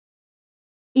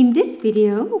In this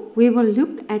video, we will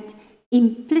look at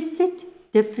implicit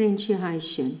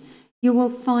differentiation. You will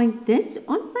find this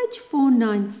on page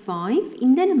 495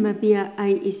 in the Namibian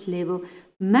AS-Level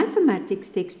Mathematics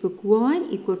textbook y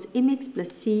equals mx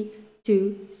plus c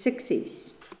to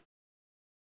success.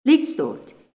 Let's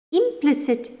start.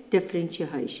 Implicit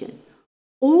differentiation.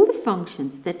 All the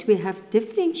functions that we have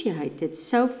differentiated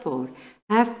so far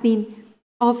have been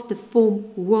of the form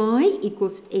y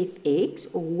equals fx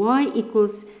or y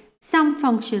equals some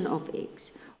function of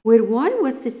x, where y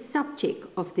was the subject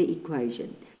of the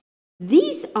equation.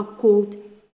 These are called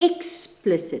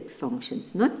explicit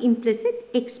functions, not implicit,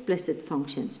 explicit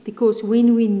functions, because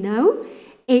when we know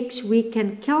x, we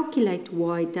can calculate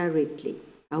y directly.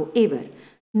 However,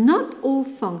 not all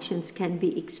functions can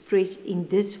be expressed in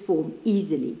this form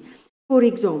easily. For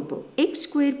example, x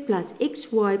squared plus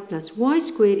xy plus y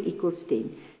squared equals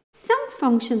 10. Some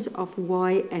functions of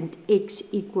y and x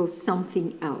equals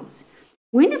something else.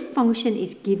 When a function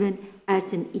is given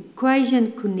as an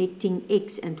equation connecting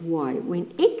x and y,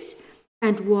 when x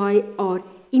and y are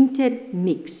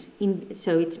intermixed,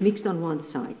 so it's mixed on one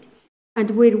side,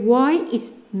 and where y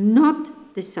is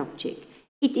not the subject,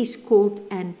 it is called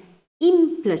an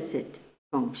implicit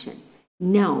function.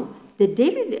 Now, the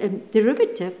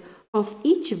derivative of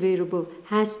each variable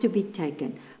has to be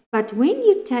taken. But when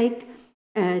you take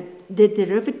the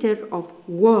derivative of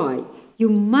y, you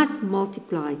must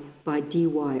multiply by dy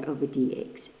over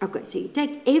dx. Okay, so you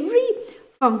take every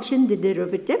function, the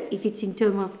derivative, if it's in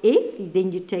terms of f,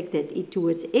 then you take that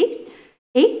towards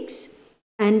x,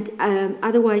 and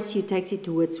otherwise you take it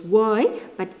towards y.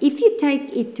 But if you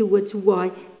take it towards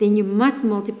y, then you must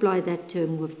multiply that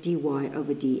term with dy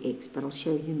over dx. But I'll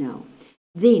show you now.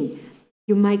 Then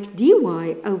you make dy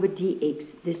over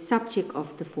dx the subject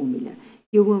of the formula.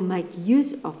 You will make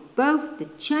use of both the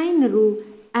chain rule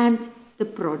and the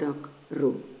product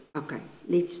rule. Okay,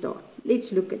 let's start.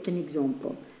 Let's look at an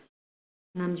example.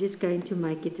 And I'm just going to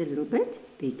make it a little bit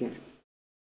bigger.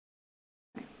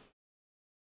 Okay.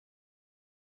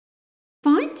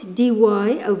 Find dy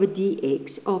over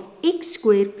dx of x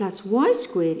squared plus y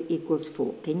squared equals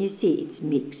 4. Can you see it's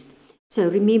mixed? So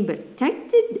remember, take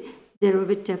the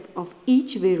derivative of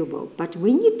each variable, but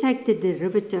when you take the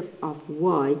derivative of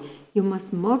y, you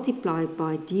must multiply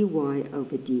by dy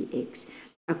over dx.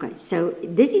 Okay, so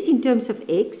this is in terms of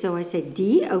x, so I say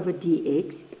d over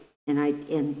dx,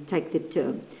 and take the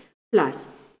term, plus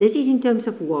this is in terms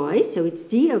of y, so it's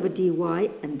d over dy,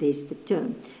 and there's the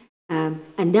term.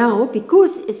 And now,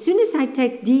 because as soon as I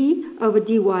take d over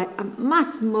dy, I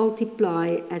must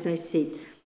multiply, as I said,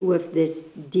 with this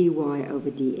dy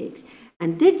over dx.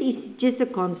 And this is just a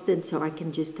constant, so I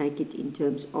can just take it in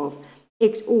terms of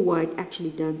x or y. It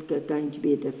actually don't going to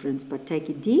be a difference, but take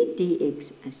it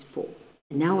dx as 4.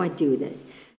 And now I do this.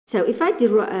 So if I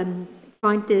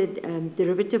find the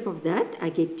derivative of that, I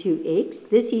get 2x.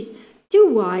 This is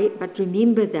 2y, but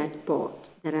remember that part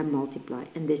that I multiply,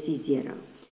 and this is 0.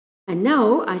 And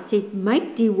now I said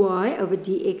make dy over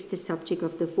dx the subject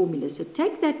of the formula. So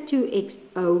take that 2x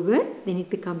over, then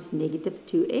it becomes negative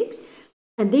 2x.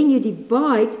 And then you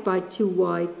divide by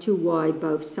 2y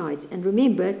both sides. And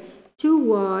remember,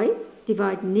 2y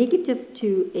divide negative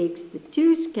 2x, the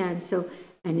 2's cancel,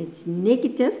 and it's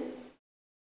negative.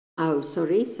 Oh,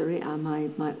 sorry,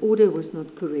 my order was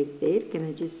not correct there. Can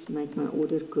I just make my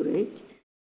order correct?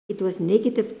 It was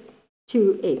negative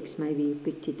 2x, maybe you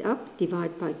picked it up,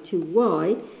 divide by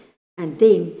 2y, and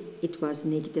then it was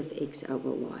negative x over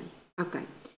y. Okay,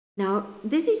 now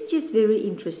this is just very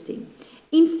interesting.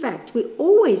 In fact, we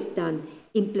always done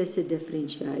implicit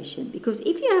differentiation, because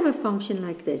if you have a function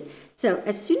like this, so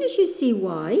as soon as you see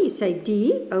y, you say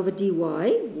d over dy,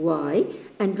 y,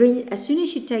 and as soon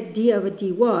as you take d over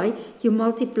dy, you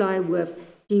multiply with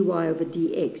dy over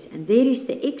dx, and there is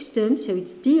the x term, so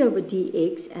it's d over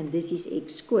dx, and this is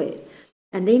x squared.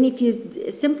 And then if you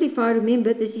simplify,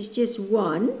 remember this is just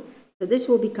 1, so this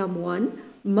will become 1,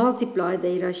 multiply,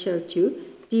 there I showed you,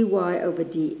 dy over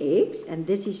dx, and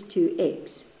this is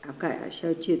 2x. Okay, I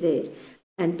showed you there.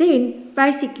 And then,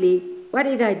 basically, what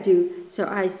did I do? So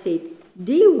I said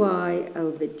dy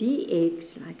over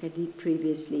dx, like I did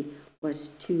previously, was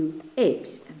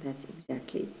 2x, and that's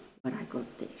exactly what I got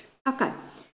there. Okay,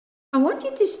 I want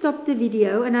you to stop the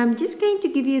video, and I'm just going to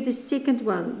give you the second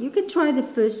one. You can try the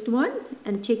first one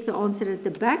and check the answer at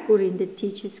the back or in the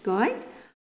teacher's guide.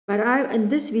 But in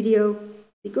this video,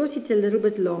 because it's a little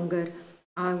bit longer,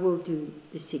 I will do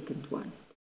the second one.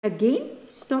 Again,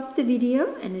 stop the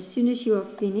video, and as soon as you are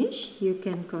finished, you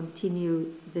can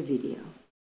continue the video.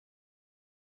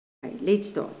 Okay, let's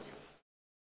start.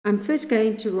 I'm first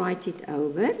going to write it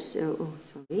over. So, oh,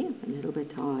 sorry, I'm a little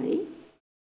bit high.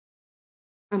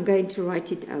 I'm going to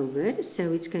write it over.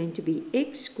 So it's going to be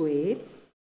x squared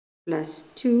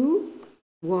plus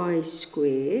 2y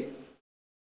squared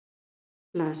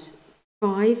plus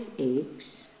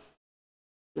 5x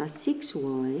plus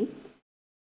 6y,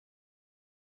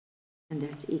 and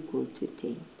that's equal to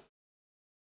 10.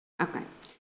 Okay,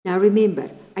 now remember,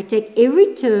 I take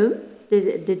every term,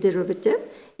 the derivative.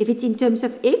 If it's in terms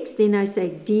of x, then I say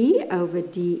d over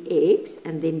dx,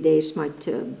 and then there's my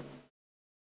term.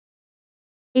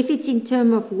 If it's in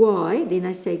term of y, then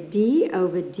I say d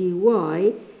over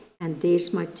dy, and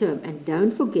there's my term. And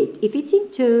don't forget, if it's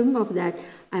in term of that,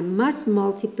 I must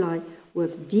multiply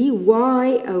with dy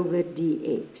over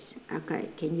dx. Okay,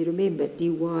 can you remember dy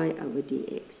over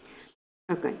dx?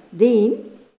 Okay,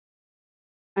 then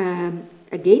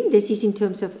again, this is in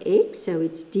terms of x, so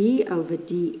it's d over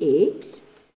dx.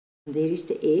 And there is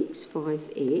the x,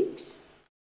 5x.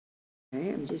 Okay,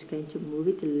 I'm just going to move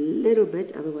it a little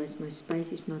bit, otherwise my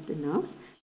space is not enough.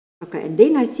 Okay, and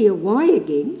then I see a y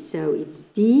again, so it's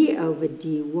d over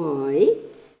dy.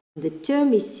 The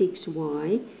term is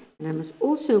 6y, and I must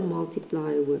also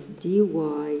multiply with dy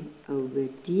over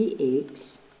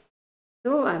dx.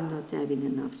 So I'm not having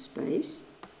enough space.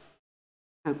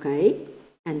 Okay,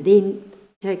 and then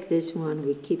take this one,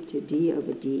 we keep to d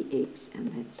over dx,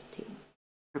 and that's 10.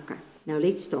 Okay, now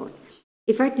let's start.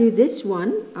 If I do this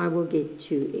one, I will get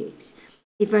 2x.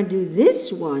 If I do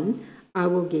this one, I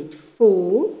will get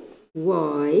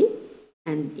 4y,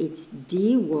 and it's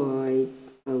dy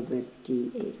over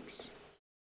dx.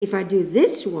 If I do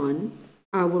this one,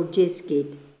 I will just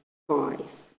get 5.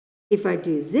 If I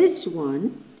do this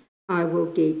one, I will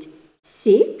get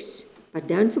 6, but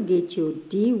don't forget your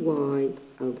dy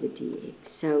over dx.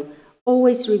 So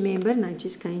always remember, and I'm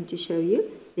just going to show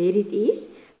you, there it is.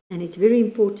 And it's very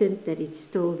important that it's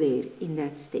still there in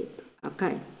that step.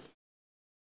 Okay.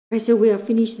 Okay, so we are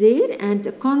finished there. And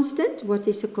a constant, what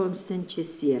is a constant?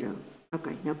 Just 0.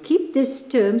 Okay, now keep these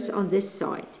terms on this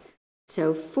side.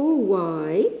 So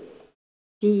 4y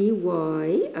dy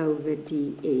over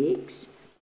dx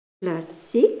plus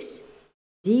 6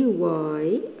 dy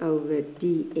over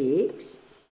dx.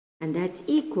 And that's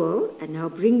equal, and now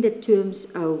bring the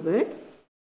terms over,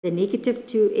 the negative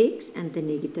 2x and the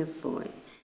negative 5.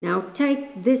 Now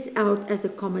take this out as a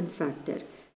common factor.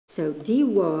 So dy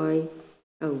over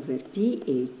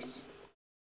dx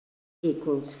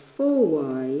equals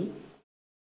 4y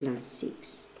plus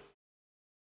 6.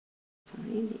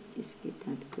 Sorry, let's just get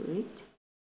that correct.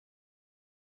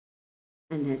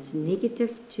 And that's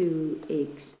negative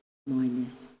 2x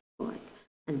minus 5.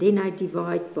 And then I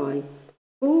divide by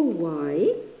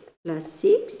 4y plus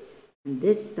 6, and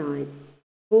this side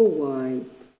 4y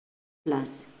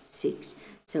plus 6.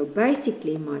 So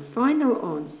basically my final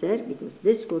answer, because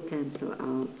this will cancel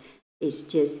out, is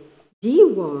just dy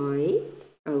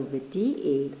over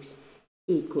dx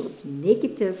equals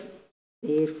negative,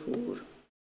 therefore,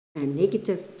 and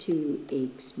negative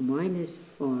 2x minus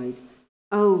 5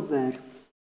 over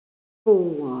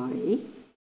 4y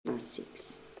plus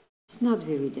 6. It's not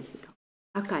very difficult.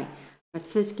 Okay, but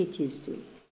first get used to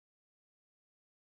it.